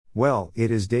Well,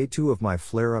 it is day 2 of my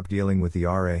flare-up dealing with the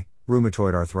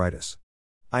rheumatoid arthritis.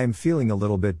 I am feeling a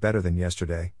little bit better than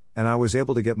yesterday, and I was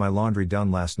able to get my laundry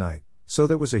done last night, so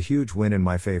that was a huge win in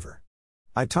my favor.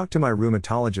 I talked to my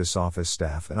rheumatologist's office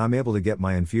staff and I'm able to get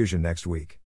my infusion next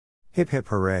week. Hip hip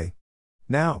hooray.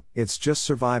 Now, it's just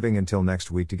surviving until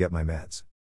next week to get my meds.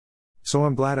 So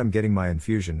I'm glad I'm getting my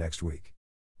infusion next week.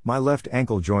 My left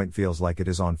ankle joint feels like it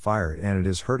is on fire and it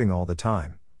is hurting all the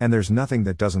time, and there's nothing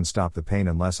that doesn't stop the pain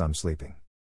unless I'm sleeping.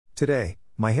 Today,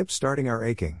 my hips are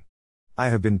aching. I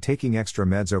have been taking extra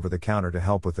meds over the counter to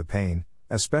help with the pain,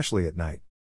 especially at night.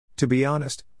 To be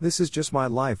honest, this is just my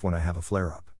life when I have a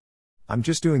flare-up. I'm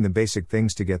just doing the basic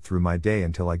things to get through my day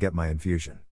until I get my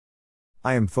infusion.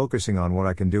 I am focusing on what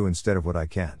I can do instead of what I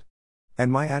can't.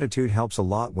 And my attitude helps a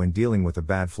lot when dealing with a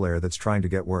bad flare that's trying to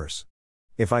get worse.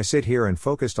 If I sit here and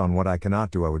focused on what I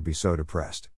cannot do, I would be so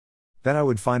depressed. Then I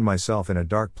would find myself in a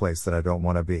dark place that I don't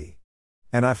want to be.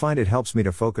 And I find it helps me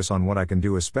to focus on what I can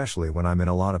do, especially when I'm in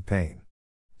a lot of pain.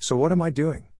 So what am I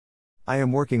doing? I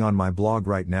am working on my blog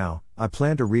right now. I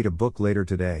plan to read a book later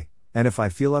today, and if I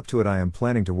feel up to it I am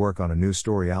planning to work on a new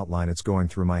story outline. It's going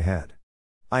through my head.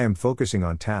 I am focusing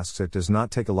on tasks that does not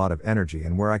take a lot of energy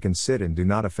and where I can sit and do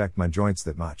not affect my joints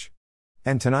that much.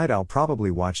 And tonight I'll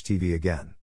probably watch TV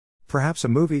again. Perhaps a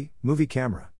movie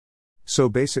camera. So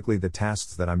basically the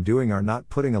tasks that I'm doing are not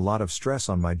putting a lot of stress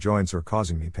on my joints or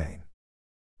causing me pain.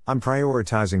 I'm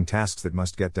prioritizing tasks that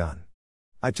must get done.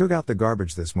 I took out the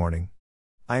garbage this morning.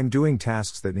 I am doing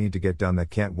tasks that need to get done that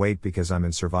can't wait because I'm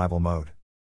in survival mode.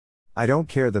 I don't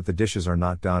care that the dishes are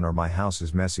not done or my house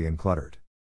is messy and cluttered.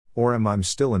 Or I'm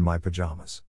still in my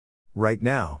pajamas. Right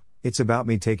now, it's about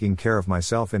me taking care of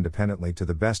myself independently to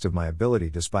the best of my ability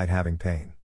despite having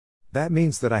pain. That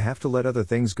means that I have to let other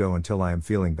things go until I am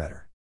feeling better.